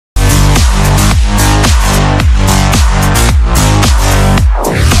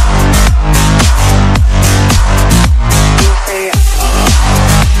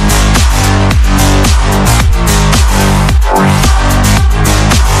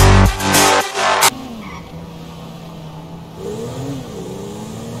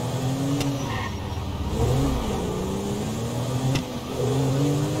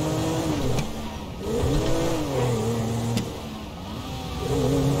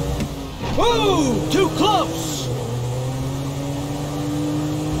Ooh, too close!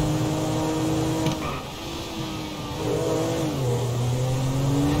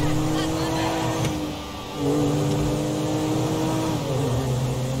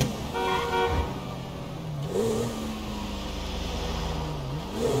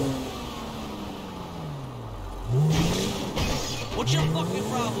 What's your fucking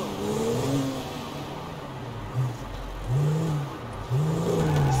problem?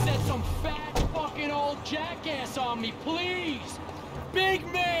 Set some fat fucking old jackass on me, please! Big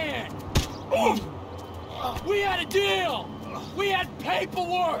man! We had a deal! We had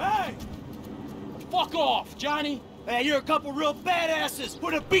paperwork! Hey! Fuck off, Johnny! Hey, you're a couple real badasses!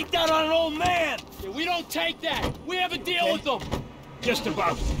 Put a beat down on an old man! Yeah, we don't take that! We have a deal with them! Just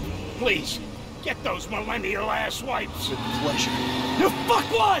about. Please, get those millennial ass wipes. With pleasure. You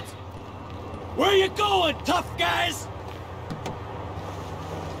fuckwad! Where are you going, tough guys?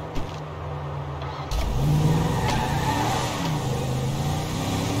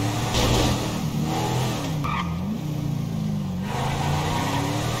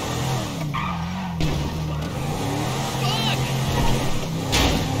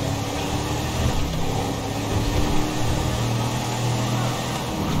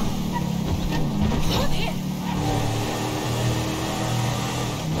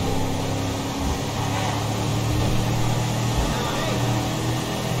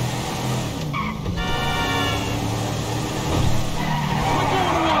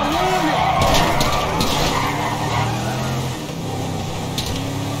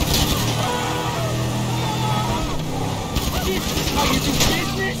 How you do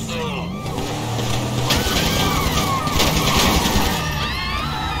business?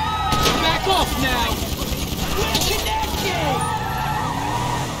 Back off now! We're connected!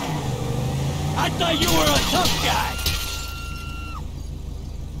 I thought you were a tough guy!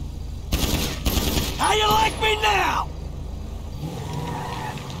 How you like me now?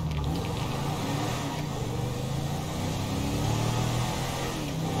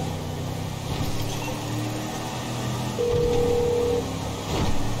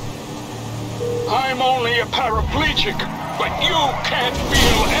 I'm only a paraplegic, but you can't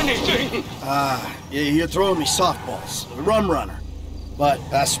feel anything. You're throwing me softballs. Rum runner. But,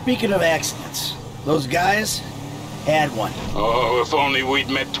 speaking of accidents, those guys had one. Oh, if only we'd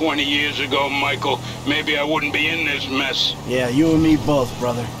met 20 years ago, Michael. Maybe I wouldn't be in this mess. Yeah, you and me both,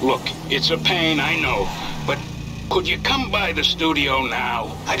 brother. Look, it's a pain, I know. But could you come by the studio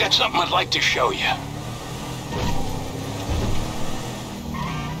now? I got something I'd like to show you.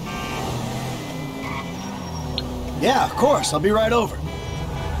 Yeah, of course. I'll be right over.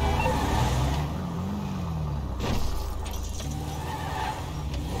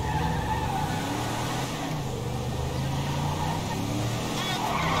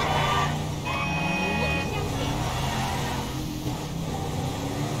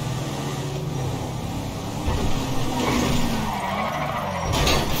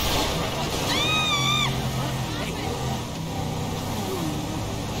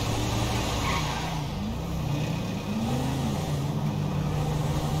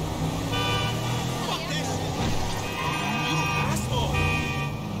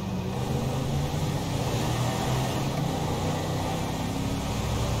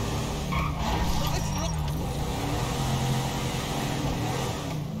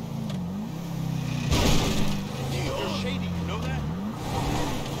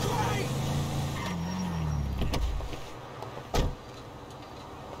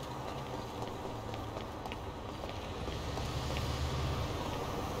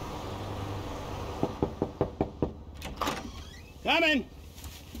 Come in!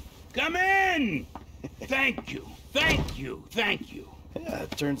 Come in! Thank you, thank you, thank you. Yeah,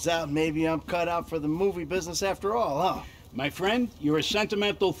 it turns out maybe I'm cut out for the movie business after all, huh? My friend, you're a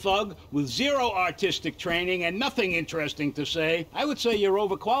sentimental thug with zero artistic training and nothing interesting to say. I would say you're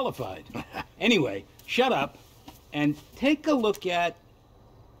overqualified. Anyway, shut up and take a look at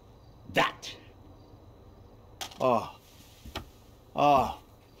that. Oh. Oh.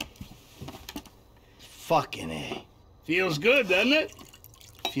 Fucking A. Feels good, doesn't it?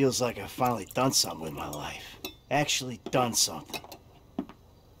 Feels like I've finally done something with my life. Actually done something.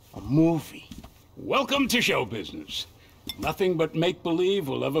 A movie. Welcome to show business. Nothing but make-believe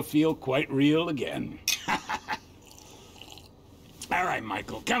will ever feel quite real again. All right,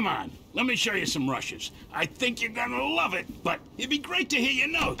 Michael, come on. Let me show you some rushes. I think you're gonna love it, but it'd be great to hear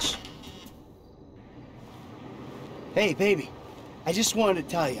your notes. Hey, baby. I just wanted to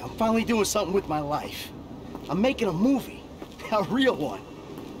tell you, I'm finally doing something with my life. I'm making a movie. A real one.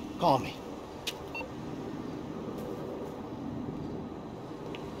 Call me.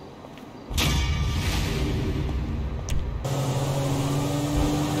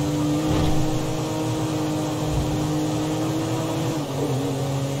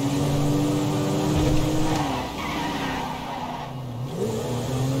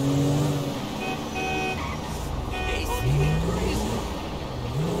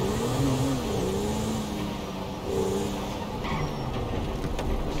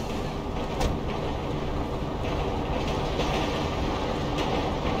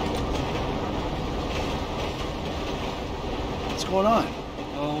 going on?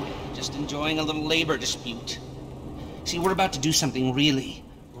 Oh, just enjoying a little labor dispute. See, we're about to do something really,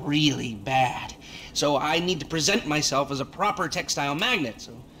 really bad. So I need to present myself as a proper textile magnate,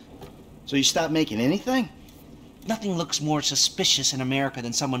 So you stopped making anything? Nothing looks more suspicious in America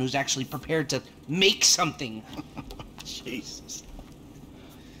than someone who's actually prepared to make something. Jesus.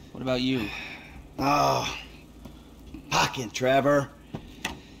 What about you? Oh, fucking Trevor.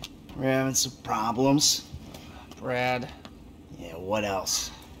 We're having some problems. Brad. Yeah, what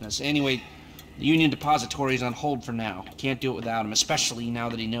else? So anyway, the Union Depository is on hold for now. Can't do it without him, especially now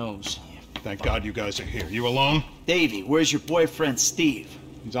that he knows. Thank God you guys are here. You alone? Davey, where's your boyfriend, Steve?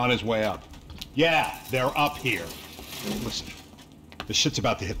 He's on his way up. Yeah, they're up here. Listen, the shit's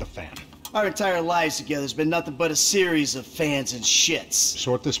about to hit the fan. Our entire lives together has been nothing but a series of fans and shits.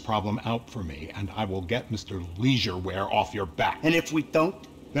 Sort this problem out for me, and I will get Mr. Leisureware off your back. And if we don't?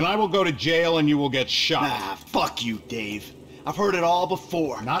 Then I will go to jail and you will get shot. Ah, fuck you, Dave. I've heard it all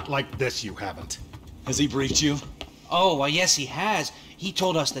before. Not like this, you haven't. Has he briefed you? Oh, well, yes, he has. He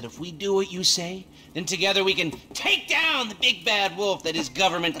told us that if we do what you say, then together we can take down the big bad wolf that is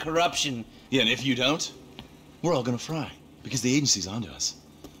government corruption. Yeah, and if you don't, we're all gonna fry, because the agency's onto us.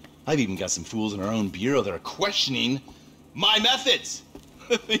 I've even got some fools in our own bureau that are questioning my methods.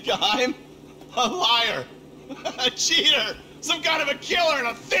 Think I'm a liar, a cheater, some kind of a killer and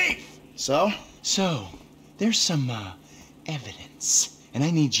a thief. So? So, there's some, evidence, and I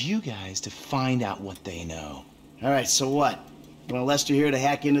need you guys to find out what they know. All right, so what? You want Lester here to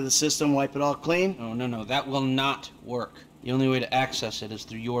hack into the system, wipe it all clean? Oh, no, that will not work. The only way to access it is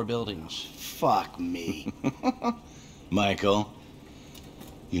through your buildings. Fuck me. Michael,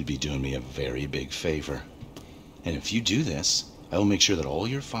 you'd be doing me a very big favor. And if you do this, I will make sure that all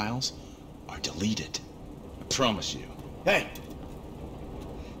your files are deleted. I promise you. Hey,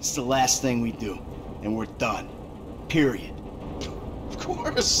 it's the last thing we do, and we're done. Period. Of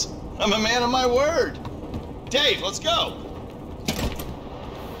course. I'm a man of my word. Dave, let's go.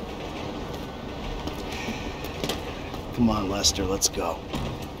 Come on, Lester, let's go.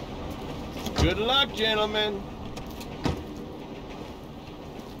 Good luck, gentlemen.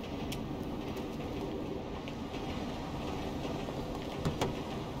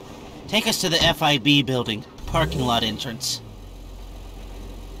 Take us to the FIB building, parking lot entrance.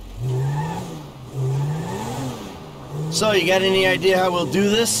 So, you got any idea how we'll do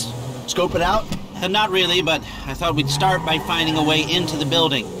this? Scope it out? Not really, but I thought we'd start by finding a way into the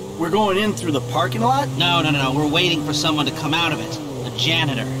building. We're going in through the parking lot? No, we're waiting for someone to come out of it. A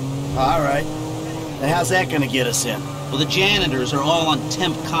janitor. All right. And how's that gonna get us in? Well, the janitors are all on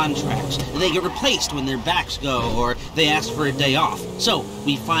temp contracts. They get replaced when their backs go, or they ask for a day off. So,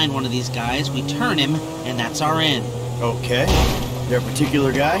 we find one of these guys, we turn him, and that's our in. Okay. There a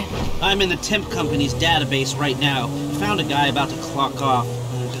particular guy? I'm in the temp company's database right now. Found a guy about to clock off.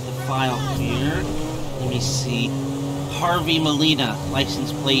 I've got the file here. Let me see. Harvey Molina,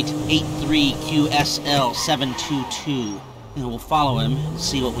 license plate 83QSL722. And we'll follow him and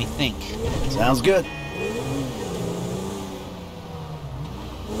see what we think. Sounds good.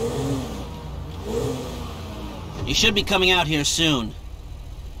 You should be coming out here soon.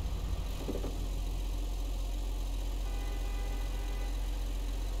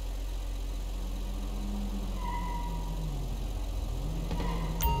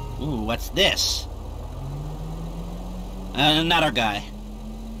 Ooh, what's this? Not our guy.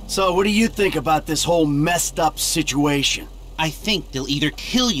 So, what do you think about this whole messed up situation? I think they'll either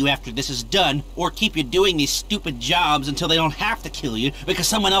kill you after this is done, or keep you doing these stupid jobs until they don't have to kill you, because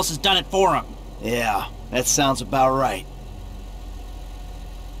someone else has done it for them. Yeah, that sounds about right.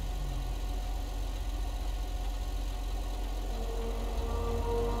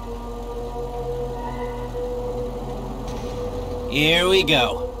 Here we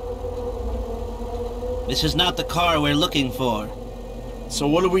go. This is not the car we're looking for. So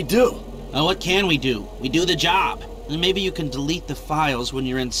what do we do? What can we do? We do the job. And maybe you can delete the files when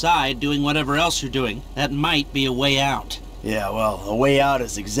you're inside doing whatever else you're doing. That might be a way out. Yeah, well, a way out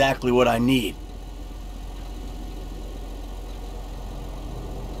is exactly what I need.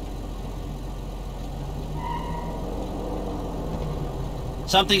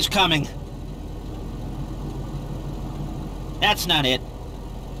 Something's coming. That's not it.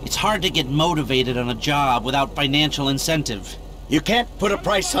 It's hard to get motivated on a job without financial incentive. You can't put a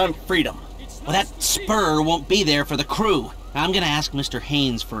price on freedom. Well, that spur won't be there for the crew. I'm gonna ask Mr.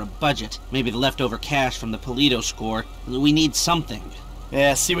 Haynes for a budget. Maybe the leftover cash from the Polito score. We need something.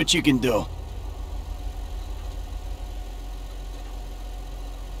 Yeah, see what you can do.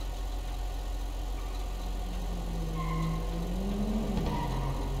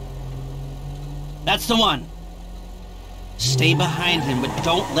 That's the one. Stay behind him, but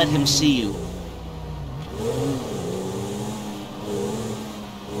don't let him see you.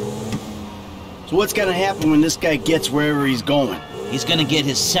 So what's gonna happen when this guy gets wherever he's going? He's gonna get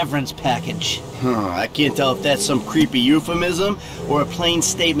his severance package. I can't tell if that's some creepy euphemism or a plain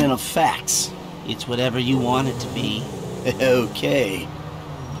statement of facts. It's whatever you want it to be. Okay.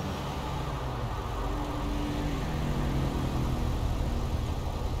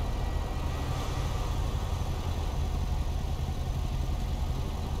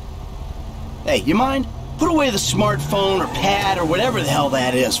 Hey, you mind? Put away the smartphone or pad or whatever the hell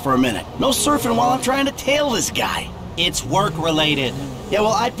that is for a minute. No surfing while I'm trying to tail this guy. It's work-related. Yeah,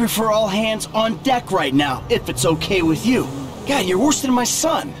 well, I'd prefer all hands on deck right now, if it's okay with you. God, you're worse than my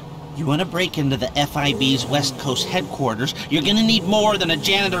son. You want to break into the FIB's West Coast headquarters, you're gonna need more than a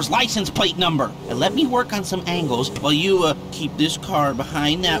janitor's license plate number. And let me work on some angles while you, keep this car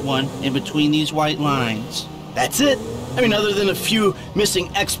behind that one in between these white lines. That's it. I mean, other than a few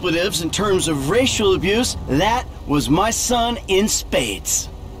missing expletives in terms of racial abuse, that was my son in spades.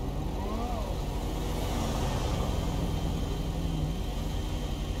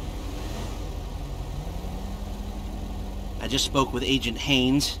 I just spoke with Agent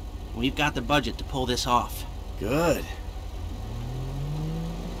Haynes. We've got the budget to pull this off. Good.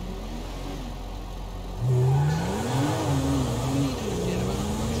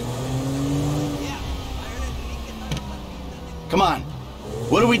 Come on.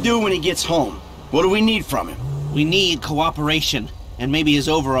 What do we do when he gets home? What do we need from him? We need cooperation, and maybe his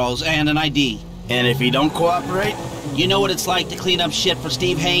overalls and an ID. And if he don't cooperate? You know what it's like to clean up shit for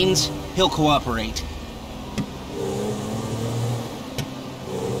Steve Haynes? He'll cooperate.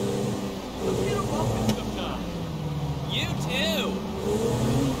 You too.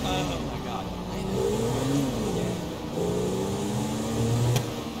 Oh my God.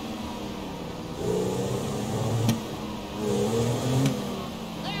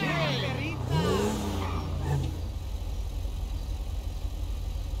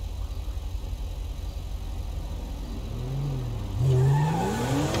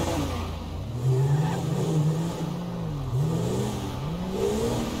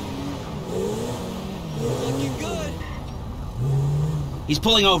 Looking good. He's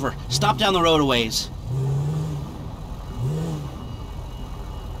pulling over. Stop down the road a ways.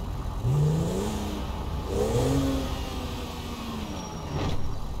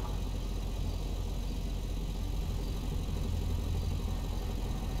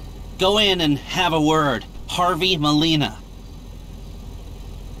 Go in and have a word. Harvey Molina.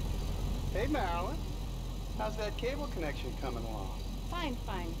 Hey, Marilyn. How's that cable connection coming along? Fine,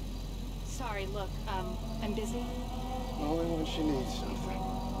 fine. Sorry, look, I'm busy. Only when she needs something.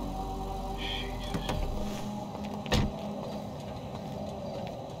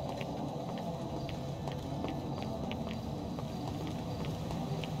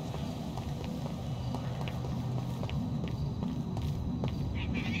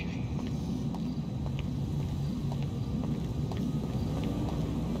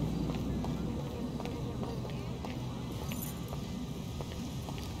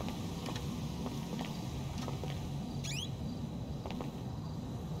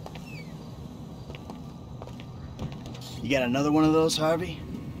 You got another one of those, Harvey?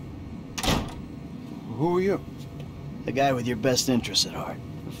 Who are you? The guy with your best interests at heart.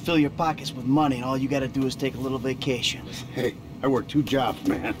 Fill your pockets with money and all you gotta do is take a little vacation. Hey, I work 2 jobs,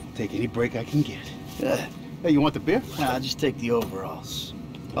 man. Take any break I can get. Uh, Hey, you want the beer? Nah, just take the overalls.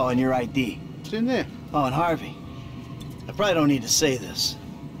 Oh, and your ID. It's in there. Oh, and Harvey. I probably don't need to say this,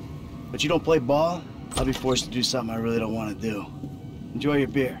 but you don't play ball, I'll be forced to do something I really don't want to do. Enjoy your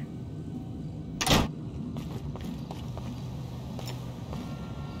beer.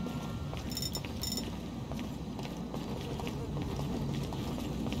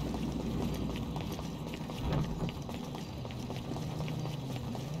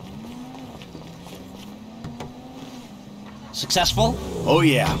 Successful? Oh,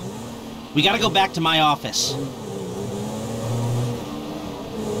 yeah. We gotta go back to my office.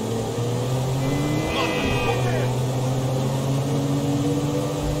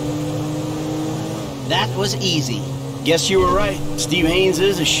 That was easy. Guess you were right. Steve Haynes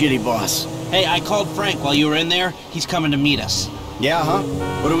is a shitty boss. Hey, I called Frank while you were in there. He's coming to meet us. Yeah, huh?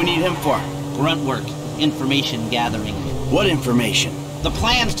 What do we need him for? Grunt work. Information gathering. What information? The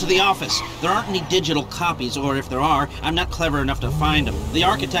plans to the office. There aren't any digital copies, or if there are, I'm not clever enough to find them. The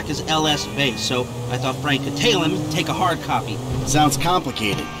architect is LS-based, so I thought Frank could tail him and take a hard copy. Sounds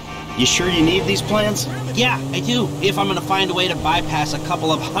complicated. You sure you need these plans? Yeah, I do. If I'm gonna find a way to bypass a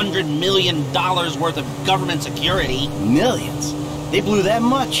couple of $100 million worth of government security. Millions? They blew that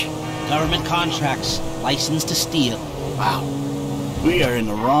much? Government contracts. License to steal. Wow. We are in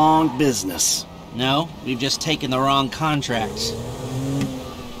the wrong business. No, we've just taken the wrong contracts.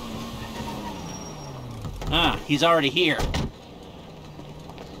 Ah, he's already here.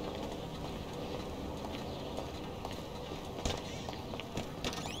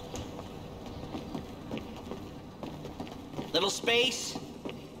 Little space?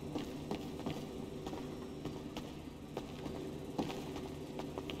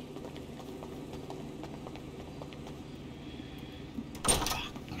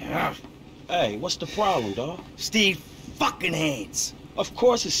 Hey, what's the problem, dawg? Steve fucking Haynes. Of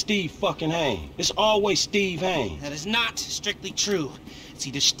course it's Steve fucking Haynes. It's always Steve Haynes. That is not strictly true. It's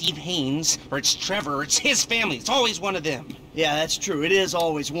either Steve Haynes, or it's Trevor, or it's his family. It's always one of them. Yeah, that's true. It is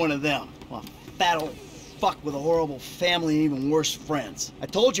always one of them. Well, fat old fuck with a horrible family and even worse friends. I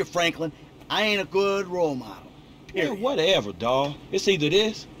told you, Franklin, I ain't a good role model. Yeah, whatever, dawg. It's either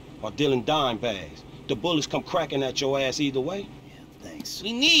this or dealing dime bags. The bullets come cracking at your ass either way. Yeah, thanks.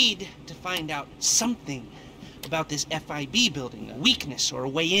 We need to find out something about this FIB building, a weakness or a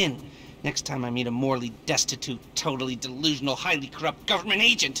way in. Next time I meet a morally destitute, totally delusional, highly corrupt government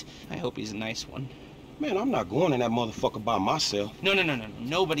agent, I hope he's a nice one. Man, I'm not going in that motherfucker by myself. No.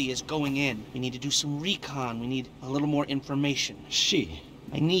 Nobody is going in. We need to do some recon. We need a little more information. Shit.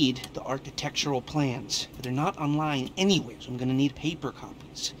 I need the architectural plans. They're not online anywhere, so I'm gonna need paper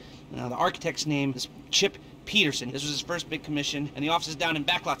copies. Now, the architect's name is Chip Peterson. This was his first big commission, and the office is down in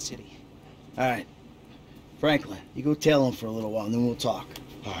Backlot City. All right. Franklin, you go tell him for a little while, and then we'll talk.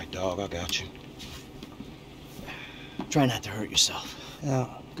 All right, dawg, I got you. Try not to hurt yourself.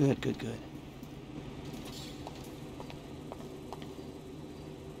 Oh, good.